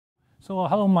So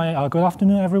hello, good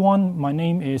afternoon, everyone. My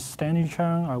name is Stanley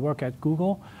Cheung. I work at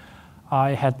Google. I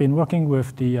had been working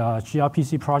with the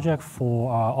gRPC project for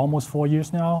almost 4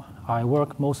 years now. I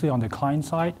work mostly on the client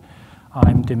side.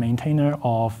 I'm the maintainer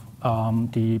of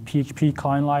the PHP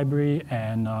client library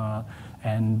and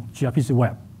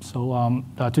gRPC-Web. So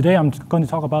today I'm going to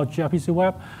talk about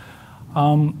gRPC-Web.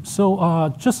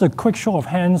 Just a quick show of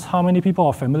hands, how many people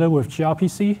are familiar with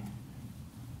gRPC?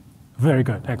 Very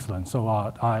good, excellent. So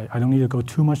I don't need to go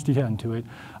too much detail into it.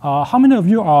 How many of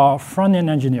you are front-end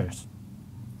engineers?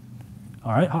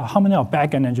 All right, how many are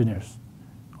back-end engineers?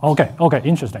 Okay,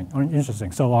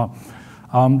 interesting. So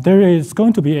there is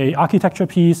going to be an architecture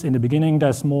piece in the beginning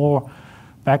that's more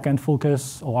back-end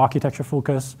focus or architecture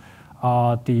focus.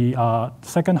 The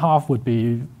second half would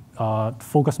be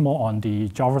focused more on the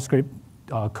JavaScript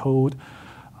code.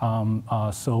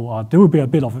 There will be a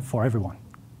bit of it for everyone.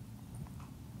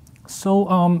 So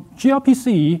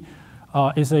gRPC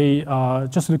is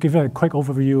just to give you a quick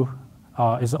overview,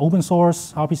 is an open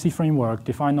source RPC framework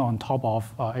defined on top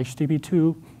of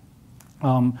HTTP2.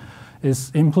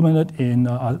 Is implemented in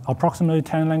approximately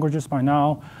 10 languages by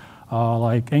now,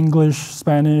 like English,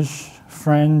 Spanish,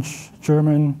 French,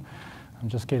 German. I'm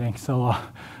just kidding. So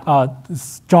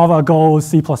Java, Go,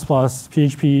 C++,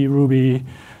 PHP, Ruby,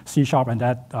 C#, and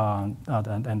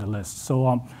the list.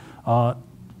 So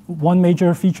one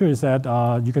major feature is that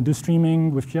you can do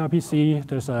streaming with gRPC.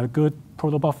 There's a good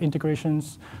Protobuf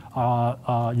integrations.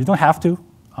 You don't have to,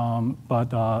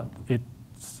 but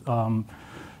it's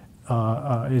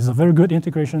a very good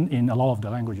integration in a lot of the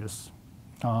languages.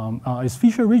 It's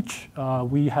feature rich.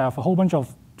 We have a whole bunch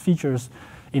of features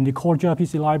in the core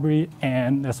gRPC library,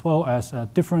 and as well as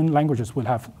different languages will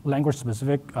have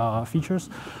language-specific features,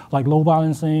 like load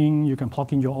balancing. You can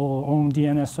plug in your own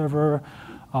DNS server,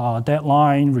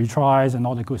 deadline, retries, and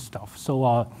all the good stuff.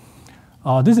 So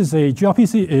this is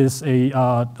gRPC is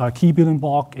a key building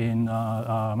block in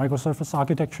microservice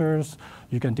architectures.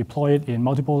 You can deploy it in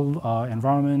multiple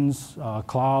environments,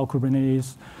 cloud,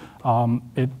 Kubernetes.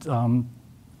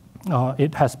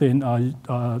 It has been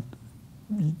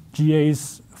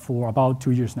GAs for about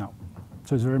 2 years now,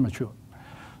 so it's very mature.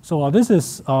 So this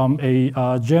is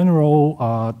a general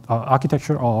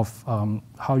architecture of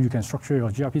how you can structure your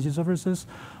gRPC services.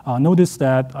 Notice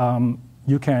that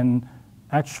you can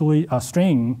actually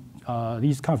string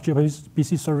these kind of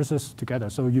gRPC services together.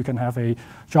 So you can have a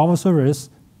Java service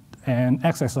and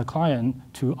act as a client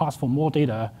to ask for more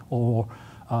data or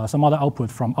some other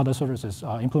output from other services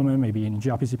implemented maybe in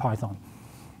gRPC Python.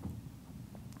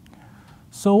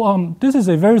 So this is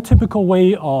a very typical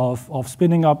way of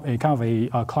spinning up a kind of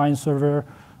a client-server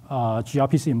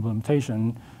gRPC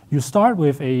implementation. You start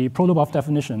with a Protobuf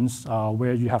definitions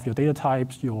where you have your data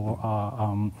types, your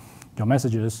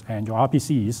messages, and your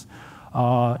RPCs.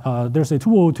 There's a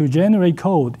tool to generate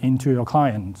code into your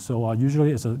client. So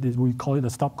usually we call it the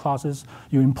stub classes.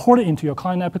 You import it into your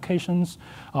client applications,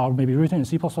 maybe written in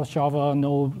C++, Java,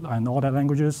 Node, and all that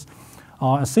languages.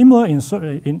 Similar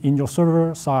in your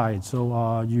server side.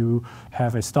 So you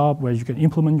have a stub where you can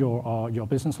implement your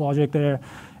business logic there.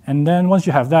 And then once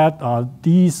you have that,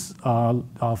 these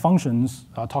functions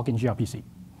talk in gRPC.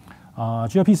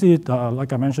 gRPC,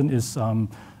 like I mentioned, is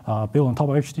built on top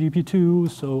of HTTP2,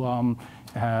 so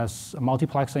it has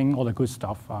multiplexing, all the good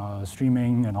stuff,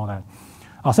 streaming and all that.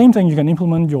 Same thing, you can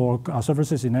implement your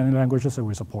services in any languages that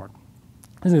we support.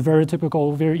 This is very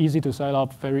typical, very easy to set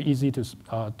up, very easy to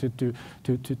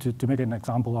make an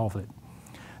example of it.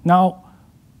 Now,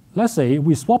 let's say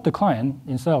we swap the client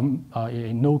instead of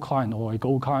a Node client or a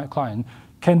Go client.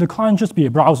 Can the client just be a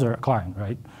browser client,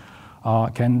 right?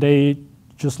 Can they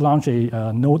just launch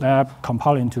a Node app,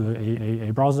 compile it into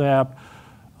a browser app,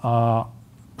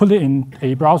 put it in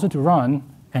a browser to run,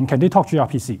 and can they talk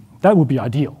gRPC? That would be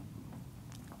ideal.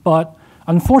 But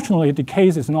unfortunately, the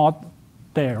case is not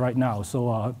there right now.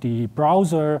 So the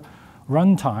browser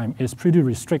runtime is pretty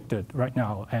restricted right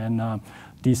now. And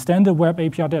the standard web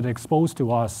API that exposed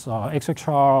to us,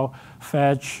 XXR,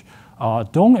 Fetch,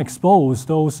 don't expose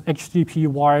those HTTP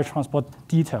wire transport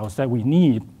details that we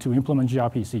need to implement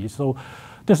gRPC. So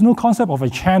there's no concept of a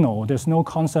channel. There's no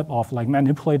concept of like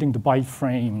manipulating the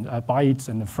bytes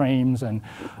and the frames and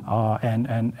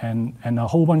a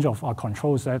whole bunch of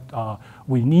controls that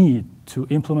we need to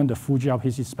implement the full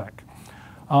gRPC spec.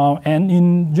 And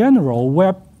in general,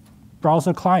 web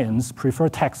browser clients prefer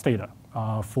text data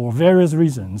for various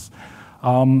reasons.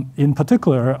 In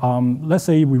particular, let's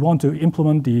say we want to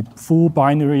implement the full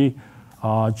binary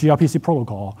gRPC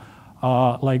protocol.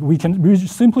 We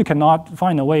simply cannot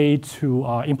find a way to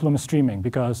implement streaming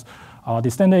because The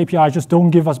standard API just don't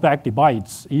give us back the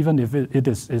bytes, even if it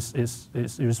is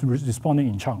responding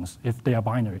in chunks, if they are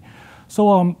binary.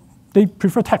 So they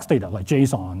prefer text data, like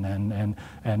JSON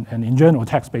and in general,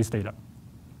 text-based data.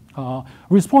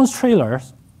 Response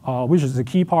trailers, which is a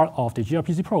key part of the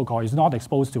gRPC protocol, is not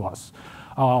exposed to us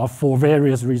for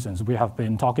various reasons. We have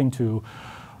been talking to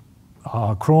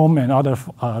Chrome and other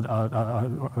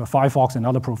Firefox and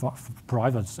other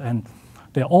providers, and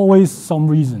there are always some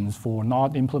reasons for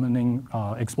not implementing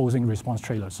exposing response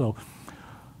trailers. So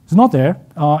it's not there.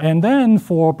 And then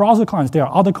for browser clients, there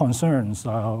are other concerns,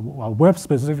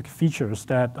 web-specific features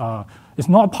that is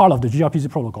not part of the gRPC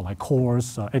protocol, like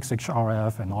CORS,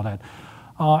 XHRF, and all that.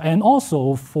 And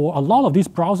also, for a lot of these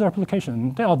browser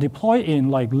applications, they are deployed in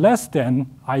like less than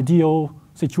ideal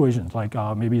situations, like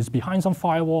maybe it's behind some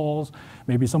firewalls,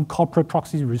 maybe some corporate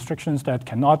proxy restrictions that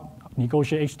cannot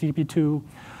negotiate HTTP2.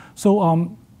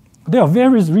 So there are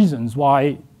various reasons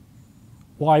why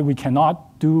we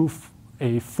cannot do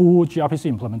a full gRPC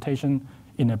implementation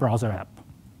in a browser app.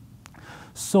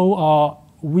 So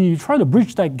we try to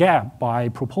bridge that gap by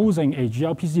proposing a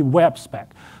gRPC-Web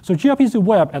spec. So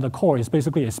gRPC-Web at the core is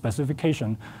basically a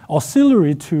specification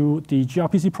auxiliary to the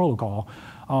gRPC protocol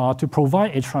to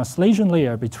provide a translation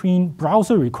layer between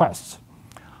browser requests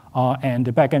and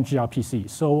the backend gRPC.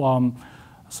 So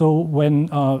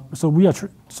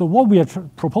what we are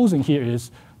proposing here is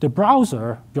the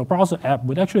browser, your browser app,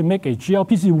 would actually make a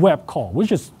gRPC-Web call,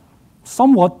 which is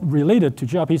somewhat related to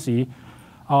gRPC,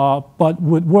 but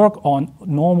would work on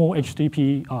normal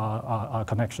HTTP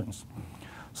connections.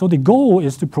 So the goal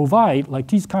is to provide like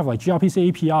these kind of like gRPC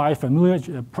API, familiar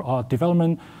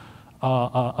development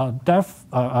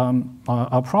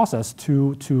process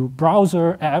to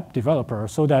browser app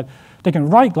developers so that they can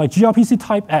write like gRPC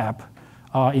type app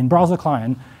in browser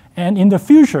client. And in the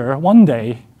future, one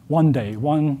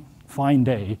fine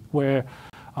day, where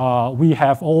we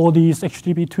have all these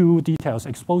HTTP2 details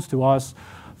exposed to us,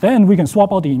 then we can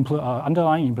swap out the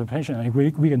underlying implementation, and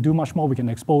we can do much more. We can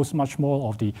expose much more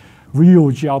of the real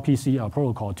gRPC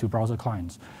protocol to browser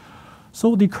clients.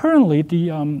 So currently,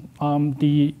 the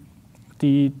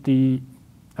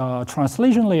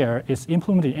translation layer is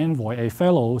implemented in Envoy, a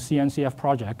fellow CNCF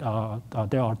project.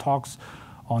 There are talks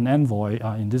on Envoy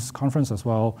in this conference as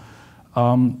well.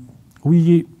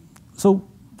 So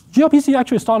gRPC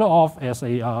actually started off as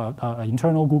an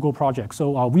internal Google project.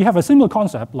 So we have a similar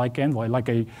concept like Envoy, like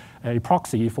a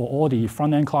proxy for all the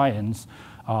front-end clients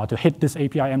to hit this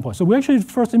API endpoint. So we actually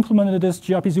first implemented this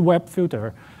gRPC-Web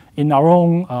filter in our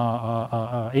own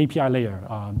API layer,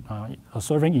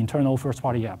 serving internal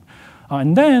first-party app.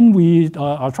 And then we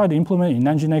tried to implement in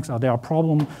Nginx. There are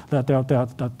problems that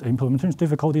the implementation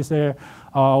difficulties there.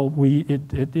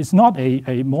 It is not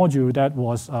a module that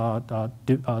was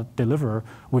delivered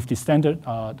with the standard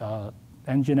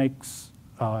Nginx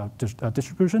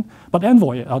distribution, but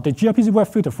Envoy, the gRPC-Web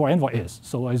filter for Envoy is.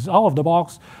 So it's out of the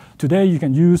box. Today you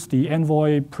can use the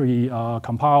Envoy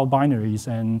pre-compiled binaries,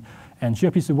 and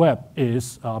gRPC-Web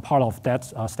is part of that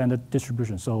standard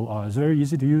distribution. So it's very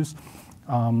easy to use.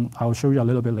 I'll show you a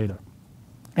little bit later.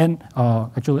 And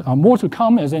actually, more to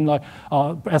come, as in like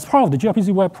as part of the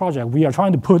gRPC-Web project, we are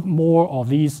trying to put more of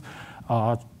these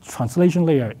translation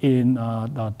layer in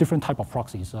different type of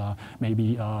proxies.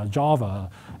 Maybe Java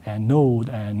and Node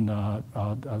and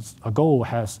Go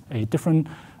has a different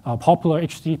popular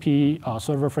HTTP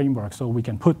server framework, so we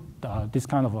can put this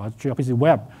kind of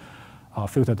gRPC-Web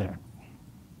filter there.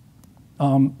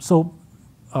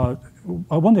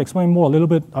 I want to explain more a little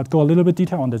bit, go a little bit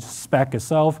detail on the spec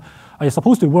itself. It's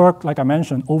supposed to work, like I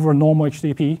mentioned, over normal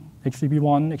HTTP,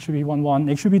 HTTP1,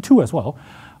 HTTP11, HTTP2 as well.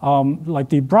 Like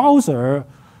the browser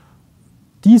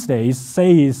these days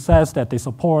says that they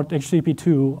support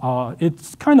HTTP2.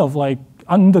 It's kind of like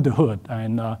under the hood,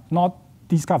 and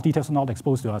these kind of details are not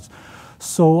exposed to us.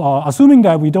 So assuming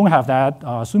that we don't have that,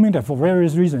 assuming that for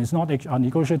various reasons it's not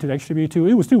negotiated to HTTP2,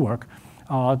 it will still work.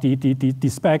 The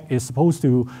spec is supposed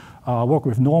to work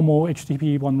with normal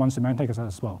HTTP11 semantics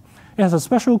as well. It has a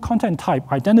special content type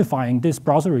identifying this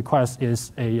browser request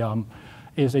is a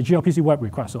gRPC-Web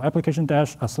request. So application /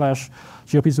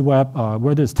 gRPC-Web,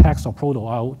 whether it's text or proto.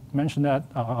 I'll mention that.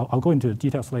 I'll go into the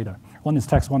details later. One is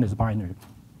text, one is binary.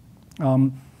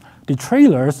 The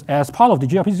trailers, as part of the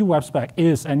gRPC-Web spec,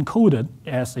 is encoded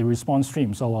as a response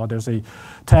stream. So there's a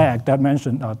tag that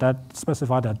mentioned that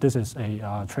specifies that this is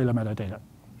a trailer metadata.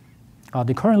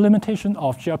 The current limitation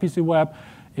of gRPC-Web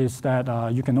is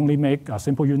that you can only make a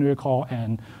simple unary call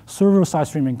and server-side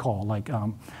streaming call. Like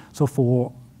so,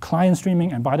 for client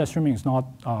streaming and byte streaming is not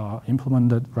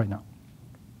implemented right now.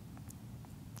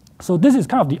 So this is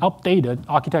kind of the updated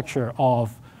architecture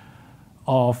of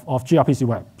of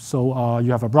gRPC-Web. So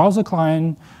you have a browser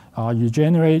client, you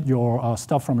generate your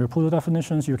stuff from your proto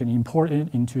definitions, you can import it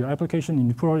into your application,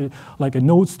 import it like a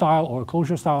node style or a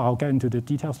closure style. I'll get into the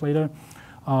details later.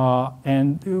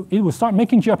 And it will start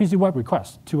making gRPC-Web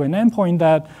requests to an endpoint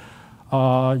that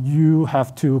you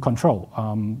have to control.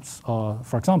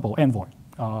 For example, Envoy.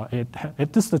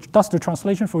 It does the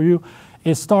translation for you.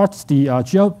 It starts the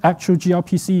actual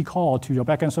gRPC call to your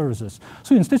backend services.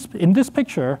 So in this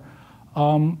picture,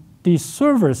 the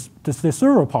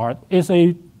server part is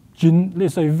a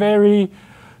very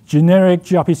generic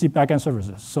gRPC backend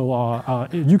services. So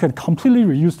you can completely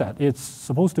reuse that. It's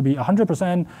supposed to be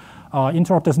 100%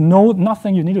 interrupt. There's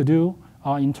nothing you need to do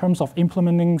in terms of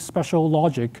implementing special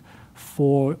logic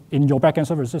in your backend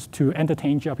services to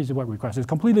entertain gRPC-Web requests. It's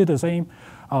completely the same.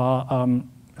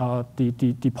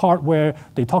 The part where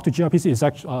they talk to gRPC is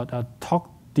actually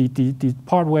the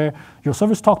part where your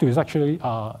service talk to is actually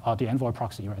the Envoy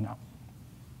proxy right now.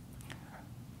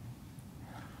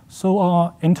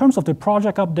 So in terms of the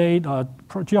project update,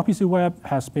 gRPC-Web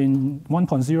has been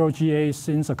 1.0 GA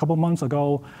since a couple months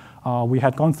ago. We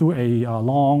had gone through a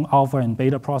long alpha and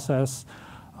beta process.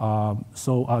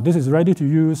 So this is ready to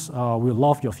use. We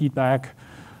love your feedback.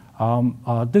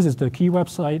 This is the key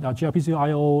website,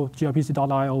 gRPC.io,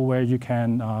 gRPC.io, where you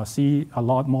can see a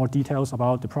lot more details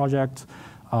about the project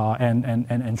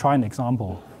and try an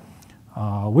example,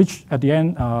 which at the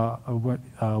end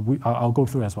I'll go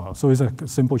through as well. So it's a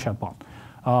simple chatbot.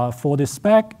 For the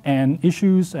spec and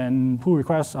issues and pull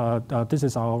requests, this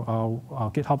is our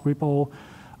GitHub repo.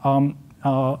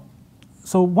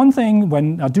 So one thing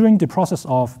during the process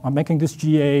of making this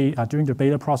GA, during the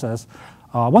beta process,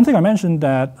 one thing I mentioned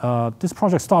that this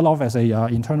project started off as an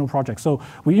internal project. So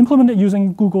we implemented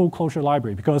using Google Closure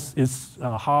Library because it's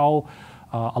how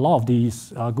a lot of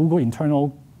these Google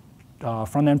internal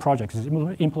front-end projects is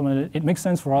implemented. It makes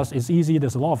sense for us. It's easy.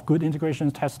 There's a lot of good integration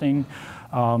testing.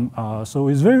 So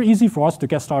it's very easy for us to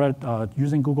get started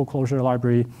using Google Closure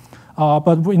Library.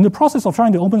 But in the process of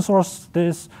trying to open source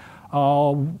this,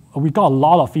 we got a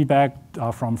lot of feedback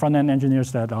from front-end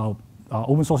engineers that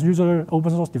open source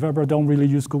developer don't really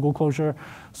use Google Closure.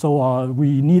 So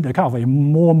we need a kind of a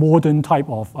more modern type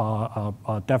of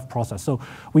dev process. So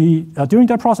during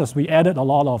that process, we added a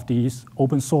lot of these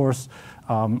open source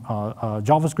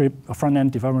JavaScript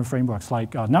front-end development frameworks.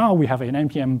 Like now we have an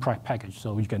NPM package.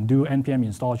 So you can do NPM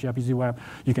install gRPC-Web.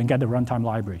 You can get the runtime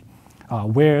library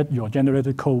where your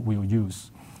generated code will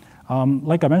use.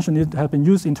 Like I mentioned, it has been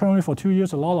used internally for 2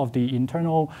 years. A lot of the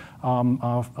internal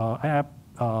app,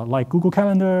 like Google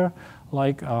Calendar,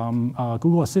 like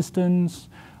Google Assistants,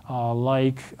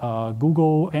 like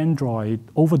Google Android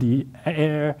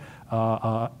over-the-air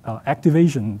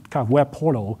activation kind of web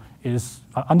portal is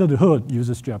under the hood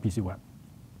uses gRPC-Web.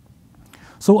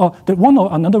 So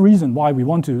another reason why we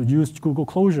want to use Google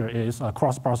Closure is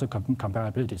cross-browser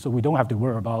compatibility. So we don't have to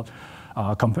worry about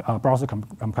browser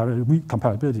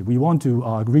compatibility. We want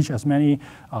to reach as many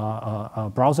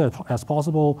browsers as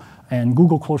possible, and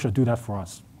Google Closure do that for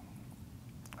us.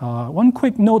 One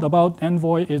quick note about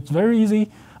Envoy, it's very easy.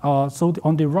 So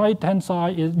on the right-hand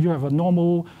side, you have a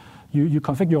normal, you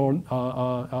configure your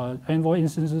Envoy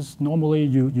instances. Normally,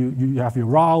 you have your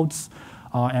routes,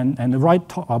 and the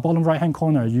bottom right-hand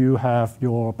corner, you have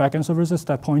your backend services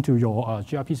that point to your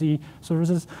gRPC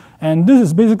services. And this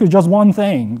is basically just one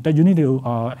thing that you need to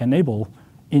enable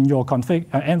in your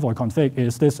Envoy config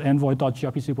is this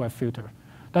envoy.grpc-web filter.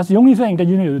 That's the only thing that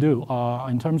you need to do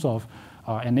in terms of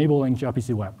enabling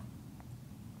gRPC-Web.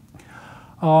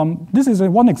 This is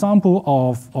one example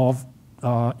of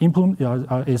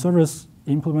a service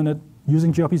implemented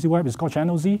using gRPC-Web. It's called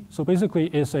Channel Z. So basically,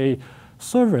 it's a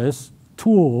service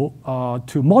tool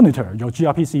to monitor your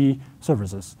gRPC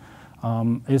services.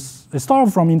 It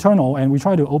started from internal, and we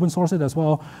try to open source it as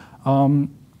well.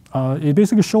 It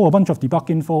basically shows a bunch of debug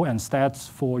info and stats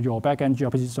for your backend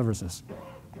gRPC services.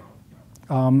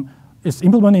 It's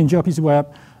implemented in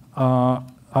gRPC-Web.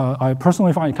 I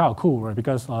personally find it kind of cool, right?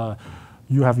 Because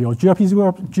you have your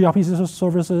gRPC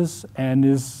services, and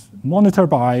is monitored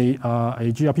by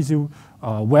a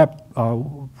gRPC-Web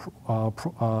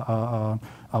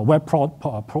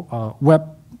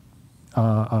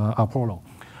portal.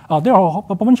 There are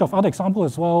a bunch of other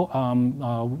examples as well.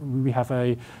 We have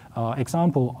an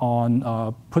example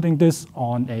on putting this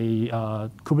on a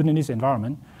Kubernetes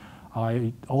environment.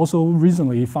 I also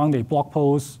recently found a blog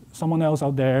post. Someone else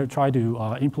out there tried to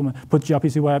put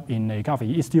gRPC-Web in a kind of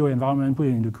Istio environment, put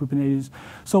it into Kubernetes.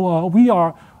 So we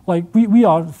are like we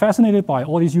are fascinated by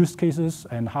all these use cases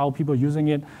and how people are using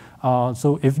it.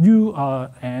 So if you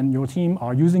and your team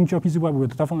are using gRPC-Web, we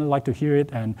would definitely like to hear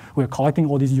it, and we're collecting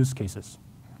all these use cases.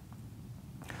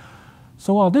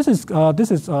 So this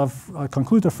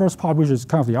concludes the first part, which is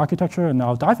kind of the architecture, and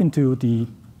I'll dive into the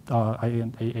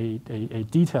a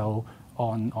detail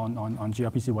on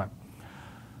gRPC-Web.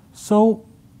 So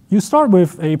you start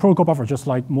with a protocol buffer, just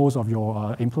like most of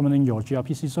your implementing your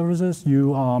gRPC services.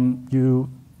 You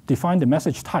define the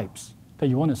message types that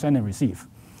you want to send and receive.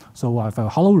 So I have a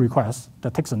hello request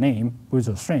that takes a name, which is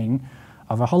a string.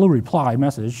 I have a hello reply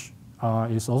message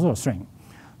is also a string.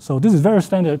 So this is very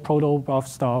standard protobuf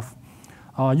stuff.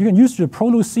 You can use the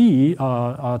proto-C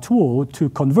tool to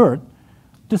convert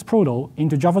this proto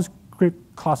into JavaScript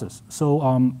classes.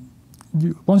 So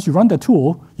once you run the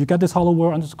tool, you get this hello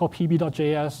world underscore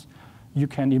pb.js. You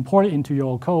can import it into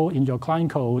your code, in your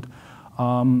client code,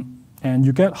 and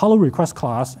you get hello request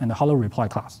class and the hello reply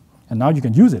class. And now you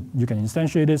can use it. You can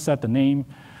instantiate it, set the name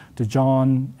to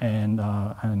John, and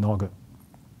all good.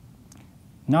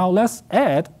 Now let's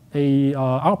add a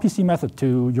RPC method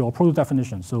to your proto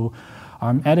definition. So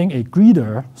I'm adding a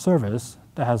greeter service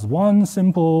that has one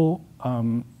simple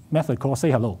method called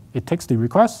say hello. It takes the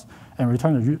request and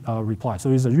returns a reply.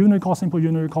 So it's a unit call, simple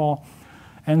unit call.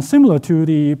 And similar to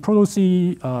the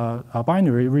proto-C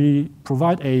binary, we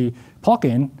provide a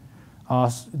plugin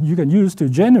you can use to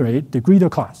generate the greeter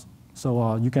class.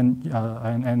 So you can,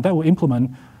 and that will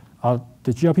implement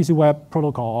the gRPC-Web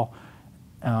protocol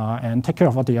and take care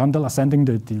of the sending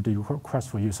the request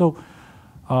for you. So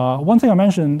one thing I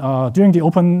mentioned during the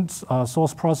open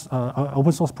source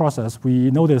process,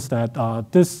 we noticed that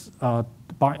this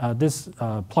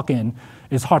plugin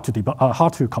is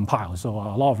hard to compile. So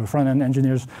a lot of the front-end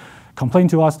engineers complain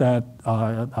to us that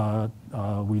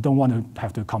we don't want to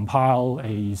have to compile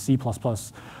a C++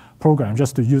 program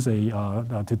just to use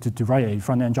to write a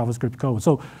front-end JavaScript code.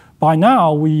 So by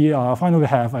now, we finally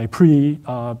have a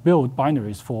pre-built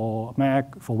binaries for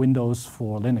Mac, for Windows,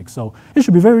 for Linux. So it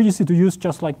should be very easy to use,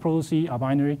 just like proto-C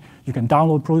binary. You can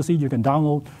download proto-C, you can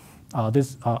download our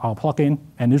plugin,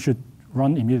 and it should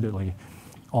run immediately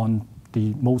on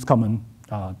the most common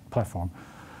platform.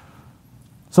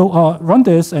 So run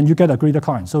this, and you get a greeter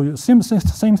client. So same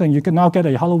thing. You can now get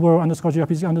a hello world underscore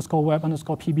gRPC underscore web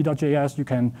underscore pb.js. You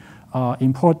can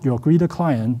import your greeter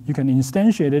client. You can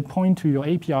instantiate it, point to your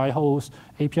API host,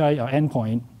 API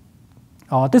endpoint.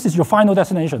 This is your final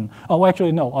destination. Oh,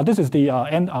 actually, no. This is the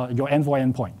your Envoy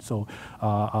endpoint. So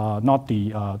not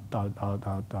your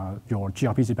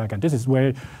gRPC backend. This is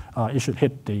where it should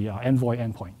hit the Envoy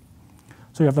endpoint.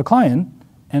 So you have the client,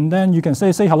 and then you can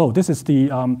say hello. This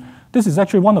is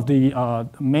actually one of the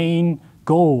main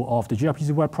goal of the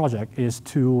gRPC-Web project, is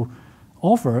to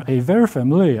offer a very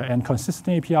familiar and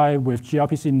consistent API with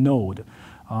gRPC Node.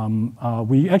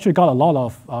 We actually got a lot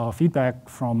of feedback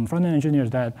from front-end engineers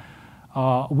that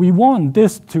we want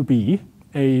this to be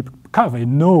a kind of a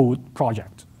Node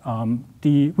project.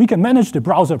 We can manage the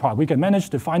browser part. We can manage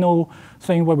the final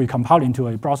thing where we compile into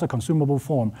a browser consumable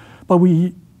form, but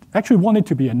we actually want it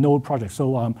to be a Node project.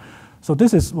 So so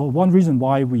this is one reason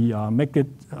why we make it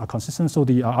consistent. So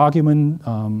the argument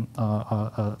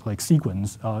like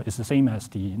sequence is the same as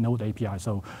the Node API.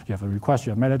 So you have a request, you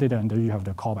have metadata, and then you have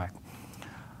the callback.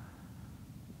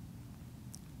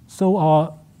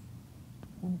 So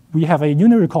we have a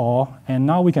unit call, and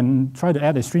now we can try to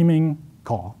add a streaming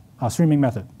call, a streaming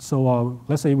method. So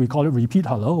let's say we call it repeat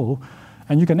hello,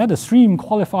 and you can add a stream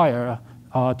qualifier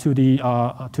to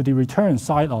the return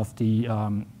side of the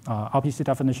RPC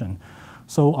definition.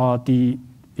 So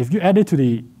if you add it to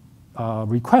the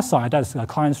request side, that's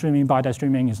client streaming, byte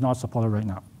streaming is not supported right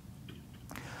now.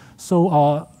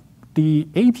 So the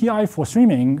API for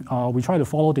streaming, we try to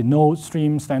follow the Node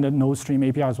Stream, standard Node Stream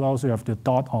API as well. So you have the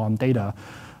dot on data.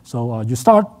 So you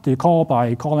start the call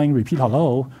by calling repeat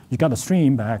hello. You got a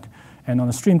stream back. And on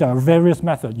the stream, there are various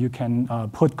methods you can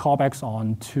put callbacks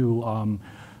on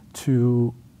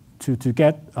to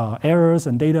get errors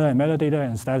and data and metadata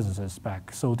and statuses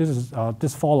back. So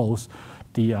this follows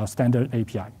the standard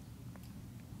API.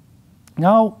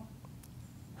 Now,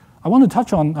 I want to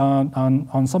touch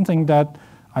on something that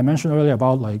I mentioned earlier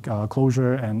about like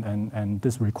closure and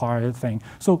this required thing.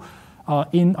 So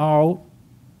in our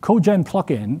CodeGen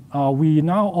plugin, we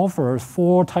now offer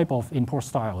 4 types of import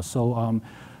styles. So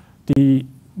the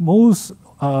most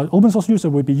open source user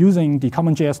will be using the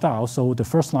common JS style. So the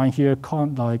first line here,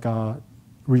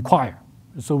 require.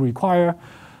 So require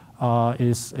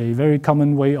is a very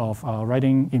common way of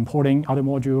importing other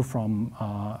module from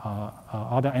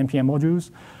other NPM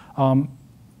modules.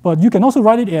 But you can also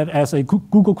write it as a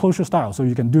Google closure style, so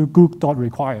you can do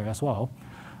goog.require as well.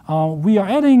 We are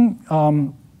adding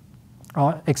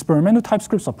experimental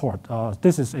TypeScript support.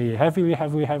 This is a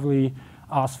heavily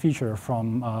asked feature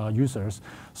from users.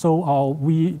 So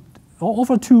we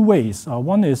offer two ways.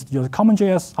 One is your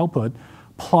CommonJS output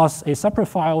plus a separate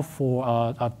file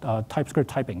for TypeScript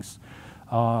typings.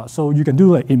 So you can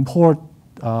do like import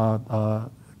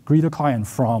greeter client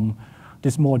from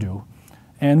this module.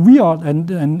 And we are our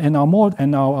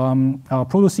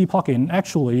Proto-C plugin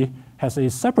actually has a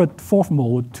separate forth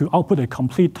mode to output a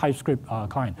complete TypeScript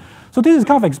client. So this is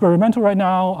kind of experimental right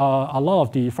now. A lot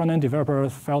of the front-end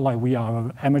developers felt like we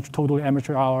are totally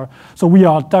amateur hour. So we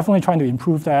are definitely trying to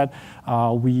improve that.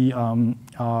 We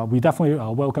definitely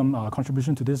welcome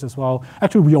contribution to this as well.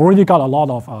 Actually, we already got a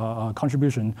lot of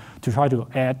contribution to try to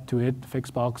add to it, fix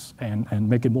bugs, and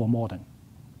make it more modern.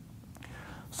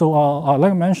 So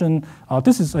like I mentioned,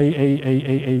 this is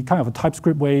a kind of a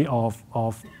TypeScript way of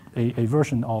a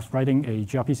version of writing a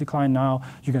gRPC client now.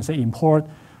 You can say import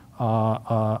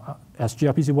as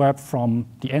gRPC-Web from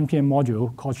the NPM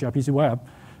module called gRPC-Web,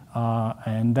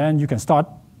 and then you can start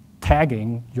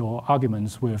tagging your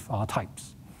arguments with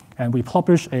types. And we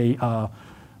publish a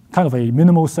kind of a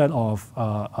minimal set of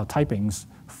typings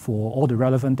for all the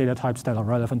relevant data types that are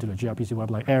relevant to the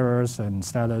gRPC-Web, like errors and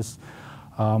status.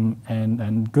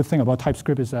 And good thing about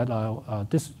TypeScript is that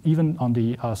this, even on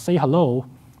the say hello,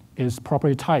 is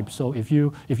properly typed. So if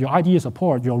your IDE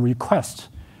support, your request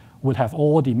would have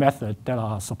all the methods that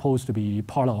are supposed to be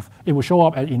part of. It will show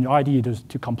up in your IDE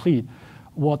to complete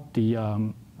what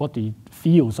the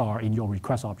fields are in your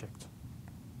request object.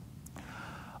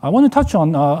 I want to touch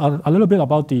on a little bit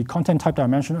about the content type that I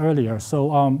mentioned earlier.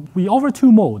 So we offer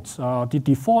two modes. The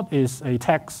default is a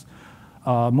text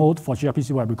mode for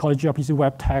gRPC-Web. We call it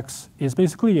gRPC-Web text. It's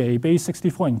basically a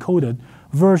base64 encoded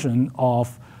version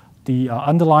of the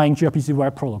underlying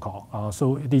gRPC-Web protocol.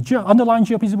 So the underlying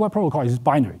gRPC-Web protocol is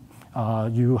binary.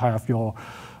 You have your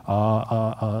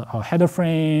header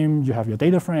frame, you have your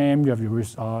data frame, you have your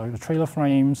trailer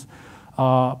frames.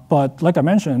 But like I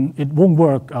mentioned, it won't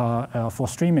work for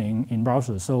streaming in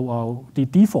browsers. So the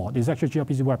default is actually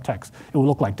gRPC-Web text. It will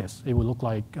look like this. It will look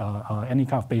like any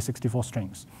kind of base64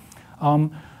 strings.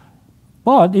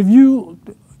 But if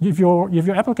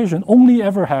your application only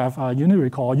ever have unit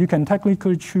recall, you can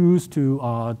technically choose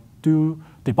to do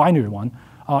the binary one.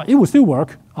 It will still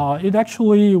work. It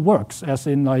actually works, as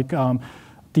in like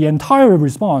the entire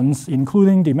response,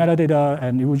 including the metadata,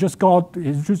 and it would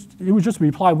just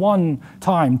reply one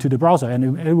time to the browser,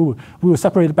 and we will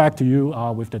separate it back to you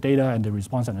with the data and the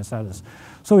response and the status.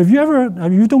 So if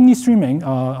you don't need streaming,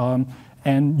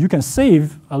 and you can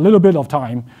save a little bit of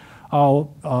time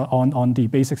on the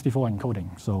base64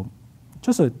 encoding. So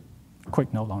just a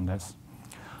quick note on this.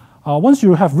 Once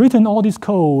you have written all this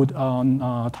code on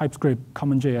TypeScript,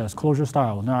 CommonJS, closure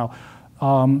style, now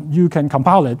you can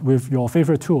compile it with your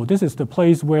favorite tool. This is the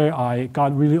place where I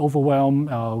got really overwhelmed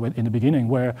in the beginning,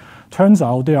 where turns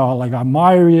out there are like a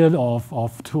myriad of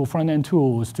front-end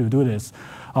tools to do this.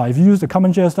 If you use the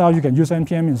CommonJS style, you can use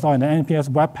NPM install an NPS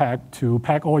Webpack to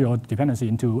pack all your dependency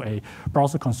into a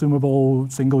browser consumable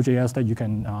single JS that you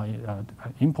can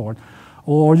import.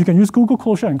 Or you can use Google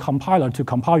Closure and Compiler to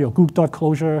compile your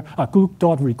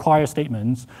Goog.require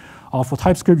statements. For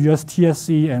TypeScript, use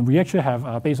TSC, and we actually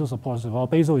have Bazel support as well.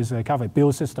 Bazel is a kind of a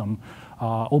build system,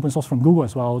 open source from Google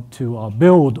as well, to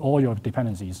build all your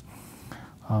dependencies.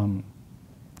 All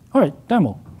right,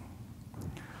 demo.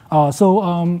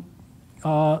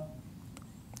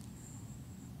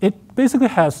 It basically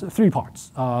has three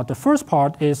parts. The first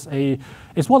part is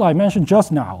what I mentioned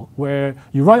just now, where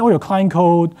you write all your client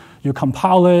code, you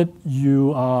compile it,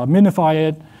 you minify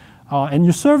it, and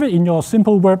you serve it in your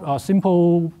simple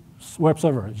web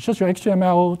server. It's just your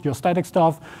HTML, your static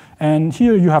stuff, and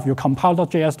here you have your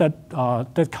compile.js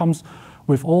that comes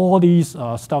with all these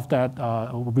stuff that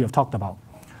we have talked about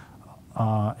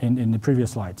in the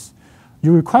previous slides.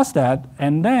 You request that,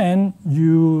 and then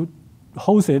you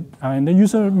host it, and the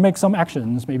user makes some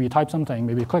actions, maybe type something,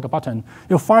 maybe click a button.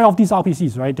 You'll fire off these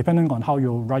RPCs, right, depending on how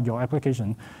you write your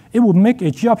application. It will make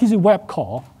a gRPC-Web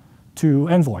call to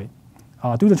Envoy,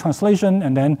 do the translation,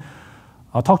 and then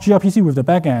talk gRPC with the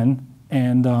backend,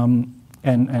 and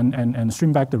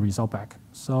stream back the result back.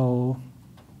 So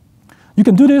you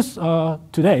can do this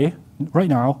today, right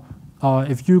now,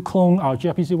 if you clone our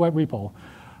gRPC-Web repo.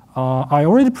 I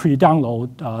already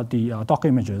pre-download the Docker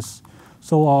images.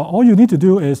 So all you need to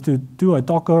do is to do a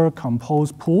Docker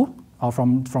compose pull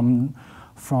from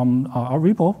our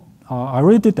repo. I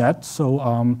already did that, so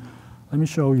let me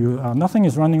show you. Nothing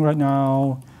is running right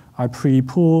now. I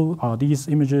pre-pull these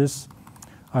images.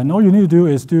 And all you need to do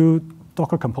is do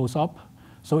Docker compose up.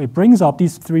 So it brings up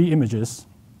these 3 images.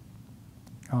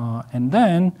 And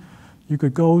then you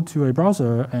could go to a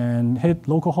browser and hit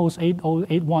localhost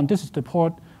 8081. This is the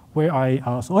port where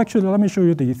so actually, let me show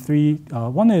you the 3.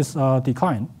 One is the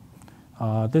client.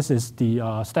 This is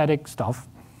the static stuff,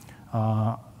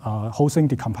 hosting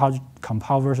the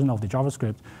compiled version of the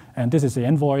JavaScript. And this is the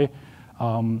Envoy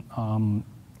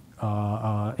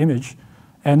image.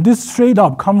 And this straight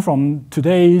up come from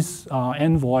today's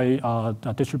Envoy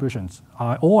distributions.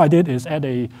 All I did is add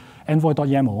a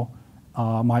envoy.yaml,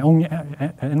 my own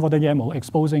envoy.yaml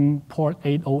exposing port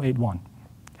 8081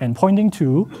 and pointing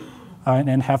to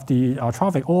and have the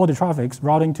traffic, all the traffics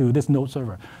routing to this node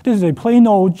server. This is a plain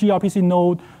old gRPC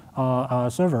node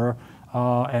server,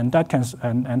 and that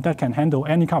can handle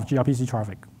any kind of gRPC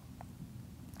traffic.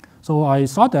 So I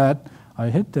saw that, I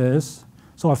hit this.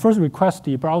 So I first request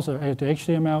the browser, the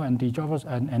HTML and the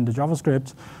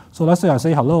JavaScript. So let's say I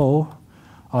say hello.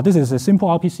 This is a simple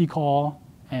RPC call,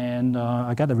 and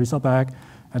I get the result back.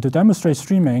 And to demonstrate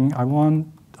streaming, I want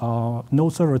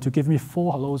node server to give me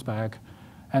 4 hellos back,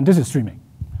 and this is streaming.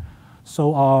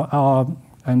 So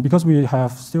and because we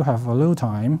still have a little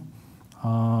time,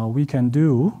 we can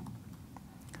do.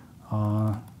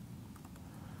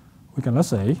 Let's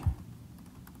say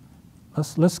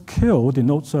let's kill the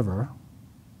node server.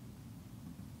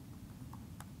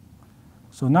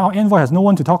 So now Envoy has no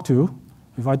one to talk to.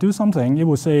 If I do something, it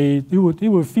will say it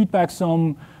will feedback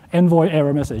some Envoy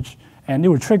error message, and it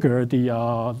will trigger the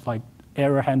like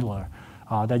error handler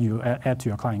that you add to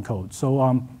your client code.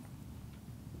 So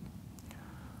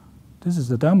this is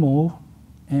the demo,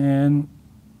 and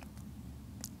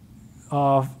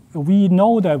we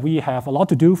know that we have a lot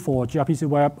to do for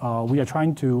gRPC-Web. We are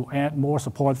trying to add more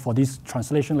support for this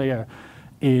translation layer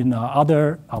in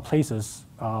other places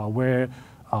where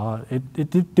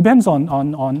it depends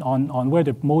on where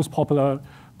the most popular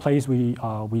place we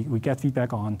get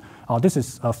feedback on. This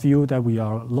is a field that we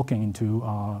are looking into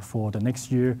for the next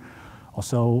year or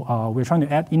so. We're trying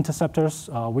to add interceptors,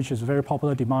 which is a very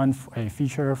popular demand, a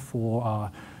feature for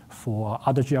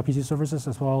other gRPC services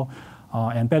as well,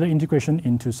 and better integration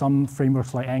into some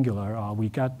frameworks like Angular. We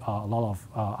get a lot of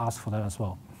asks for that as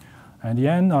well. And in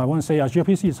the end, I want to say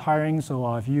gRPC is hiring,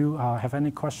 so if you have any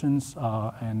questions,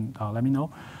 and let me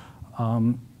know.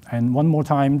 And one more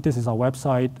time, this is our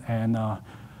website, and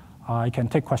I can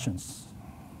take questions.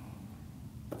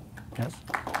 Yes?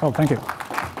 Oh, thank you.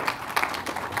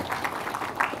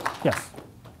 Yes? My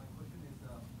question is, you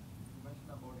mentioned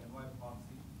about Envoy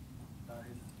proxy, that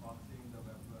is proxying the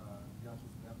web,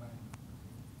 gRPC-Web and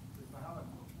so if I have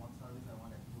one service, I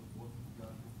want to expose both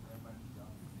gRPC-Web and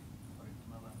gRPC for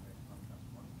internal and external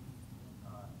customers.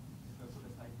 If I put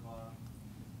a sidecar,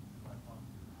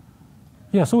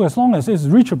 yeah, so as long as it's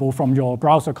reachable from your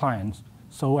browser clients,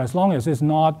 so as long as it's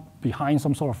not behind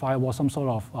some sort of firewall, some sort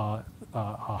of hub.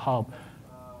 Envoy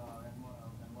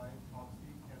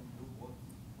proxy can do both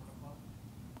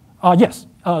protocols? Yes.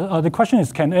 The question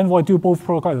is, can Envoy do both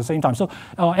protocols at the same time? So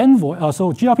Envoy,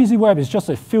 so gRPC-Web is just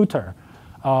a filter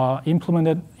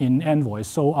implemented in Envoy.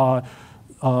 So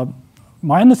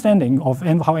my understanding of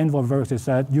how Envoy works is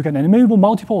that you can enable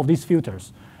multiple of these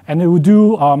filters, and it will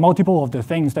do multiple of the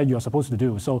things that you're supposed to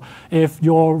do. So if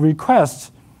your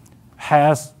request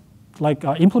has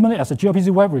implemented as a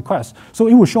gRPC-Web request, so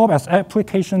it will show up as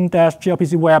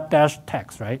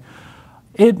application-gRPC-Web-text, right?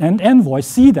 And Envoy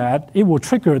see that, it will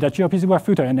trigger that gRPC-Web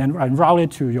filter and route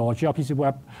it to your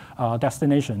gRPC-Web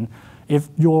destination. If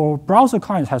your browser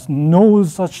client has no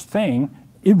such thing,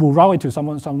 it will route it to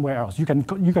somewhere else. You can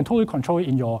totally control it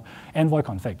in your Envoy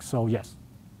config. So yes.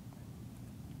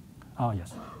 Yes. How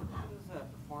does the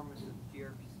performance of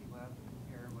gRPC-Web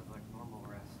compare with normal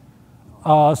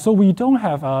REST? So we don't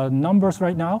have numbers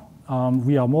right now.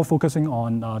 We are more focusing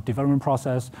on development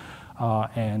process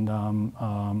and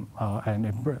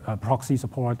proxy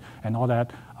support and all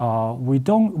that. We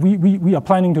are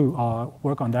planning to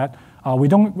work on that. We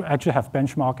don't actually have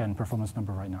benchmark and performance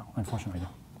number right now, unfortunately.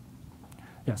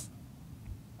 Yes.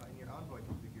 In your Envoy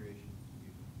configuration you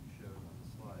showed on the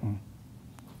slide,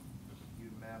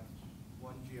 you mapped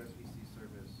one gRPC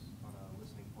service on a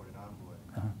listening port in Envoy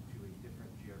to a different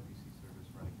gRPC service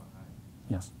running behind.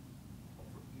 Yes.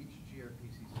 For each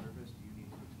gRPC service, do you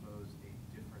need to expose a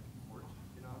different port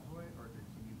in Envoy, or can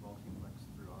you multiplex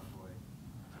through Envoy?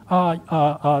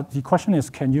 The question is,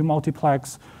 can you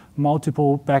multiplex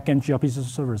multiple backend gRPC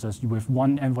services with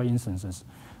one Envoy instances?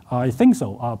 I think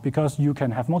so, because you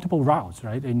can have multiple routes,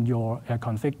 right? In your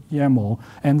config YAML,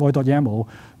 envoy.yaml,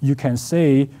 you can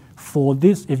say for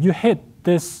this, if you hit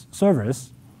this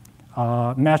service,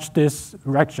 match this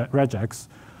regex,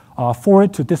 forward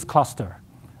it to this cluster.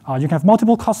 You can have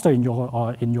multiple clusters in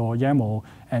your YAML,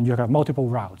 and you have multiple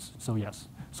routes. So yes.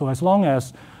 So as long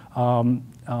as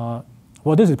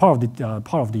well, this is part of the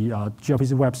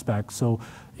gRPC-Web spec. So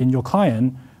in your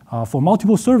client, for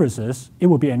multiple services, it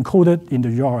will be encoded in the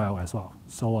URL as well.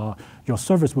 So your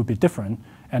service will be different,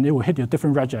 and it will hit your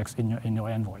different regex in your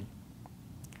Envoy.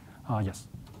 Yes.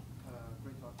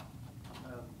 Great talk.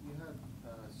 You had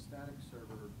a static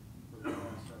server for the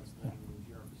assets that in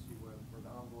gRPC-Web for the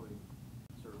Envoy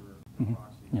server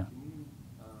proxy. Yeah. Can you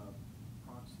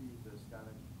proxy the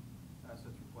static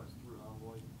assets request through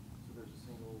Envoy so there's a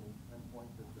single endpoint?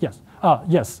 Yes.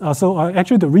 Yes. So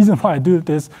actually, the reason why I do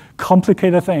this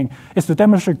complicated thing is to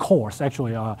demonstrate cores.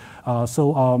 Actually,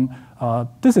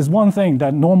 this is one thing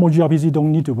that normal gRPC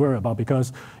don't need to worry about,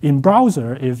 because in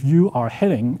browser, if you are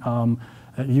hitting,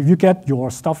 if you get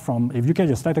your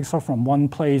static stuff from one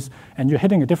place and you're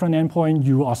hitting a different endpoint,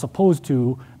 you are supposed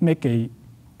to make a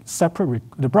separate.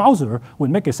 The browser would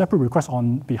make a separate request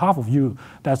on behalf of you.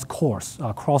 That's CORS,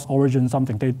 cross origin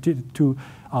something. They did to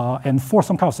enforce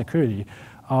some kind of security.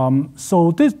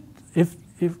 So this,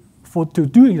 to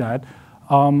doing that,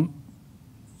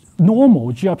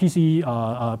 normal gRPC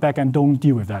backend don't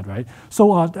deal with that, right?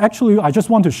 So actually, I just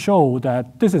want to show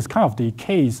that this is kind of the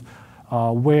case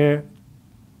where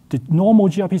the normal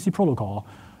gRPC protocol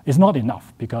is not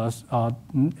enough, because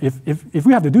if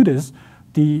we have to do this,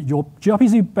 your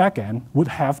gRPC backend would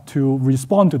have to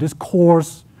respond to this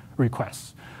CORS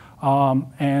request. So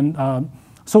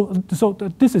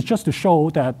this is just to show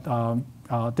that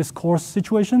this CORS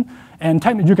situation, and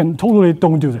you can totally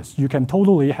don't do this. You can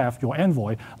totally have your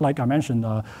Envoy, like I mentioned,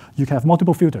 you can have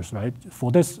multiple filters, right?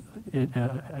 For this,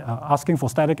 asking for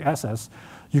static access,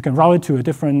 you can route it to a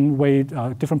different way,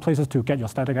 different places to get your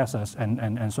static access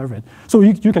and serve it. So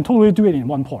you can totally do it in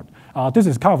one port. This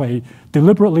is kind of a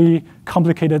deliberately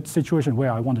complicated situation where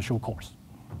I want to show CORS.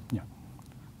 Yeah.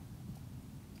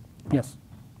 Yes?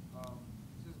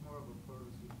 This is more of a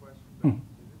Protobuf question. Does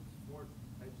it support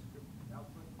TypeScript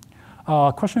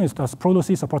output? Question is, does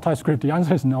Protobuf support TypeScript? The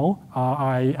answer is no.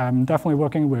 I am definitely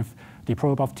working with the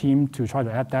Protobuf team to try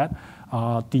to add that.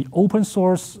 The open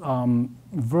source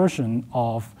version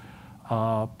of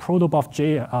Protobuf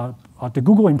the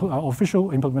Google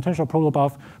official implementation of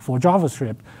Protobuf for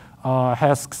JavaScript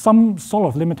has some sort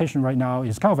of limitation right now.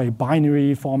 It's kind of a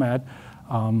binary format.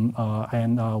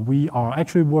 And we are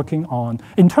actually working on,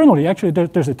 internally, actually,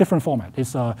 there's a different format.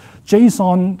 It's a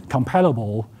JSON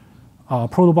compatible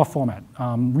Protobuf format.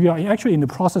 We are actually in the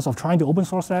process of trying to open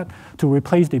source that to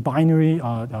replace the binary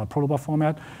Protobuf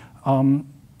format.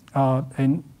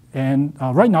 And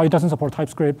right now, it doesn't support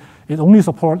TypeScript. It only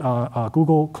supports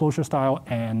Google closure style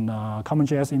and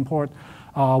CommonJS import.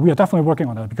 We are definitely working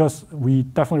on that, because we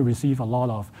definitely receive a lot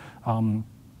of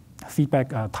feedback.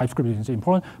 TypeScript is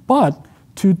important. But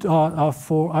in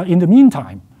the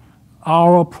meantime,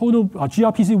 our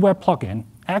gRPC-Web plugin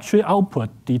actually output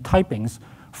the typings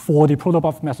for the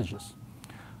Protobuf messages.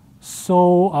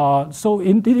 So,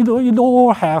 it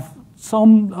all have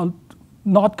some,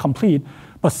 not complete,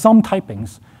 but some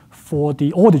typings for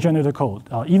all the generated code.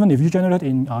 Even if you generate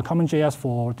in CommonJS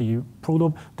for the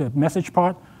message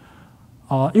part,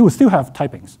 it will still have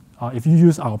typings if you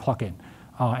use our plugin,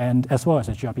 and as well as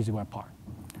the gRPC-Web part.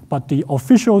 But the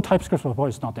official TypeScript support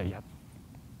is not there yet.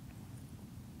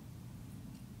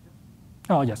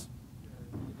 Oh, yes.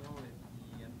 Do you know if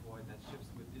the Envoy that ships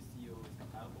with Istio is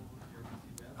compatible with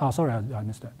gRPC-Web? Sorry, I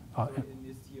missed that. So in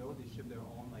Istio, they ship their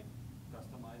own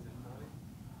customized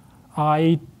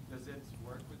Envoy? Does it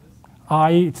work with this?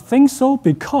 I think so,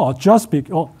 because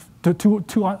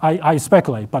I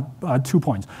speculate, but 2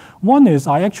 points. One is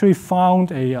I actually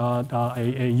found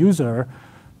a user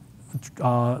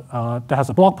that has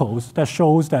a blog post that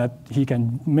shows that he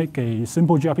can make a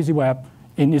simple gRPC-Web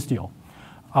in Istio.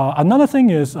 Another thing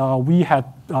is we had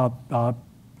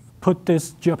put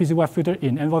this gRPC-Web filter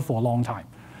in Envoy for a long time.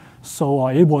 So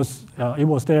it was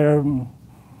there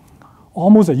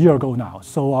almost a year ago now.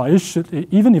 So it should,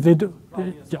 even if they do,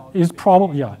 it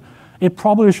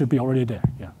probably should be already there.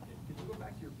 Yeah. Could you go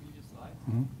back to your previous slide?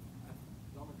 Mm-hmm.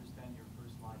 I don't understand your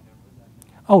first slide there. What does that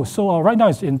mean? Oh, so right now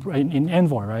it's in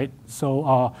Envoy, right?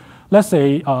 So let's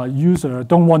say a user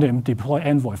don't want to deploy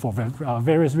Envoy for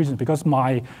various reasons, because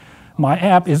my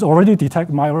app is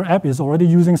already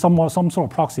using some sort of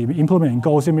proxy implementing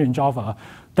Go, similar in Java.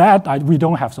 That we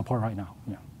don't have support right now.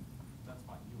 Yeah. That's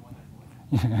fine. You want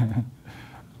Envoy.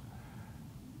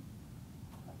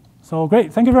 So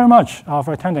great. Thank you very much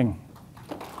for attending.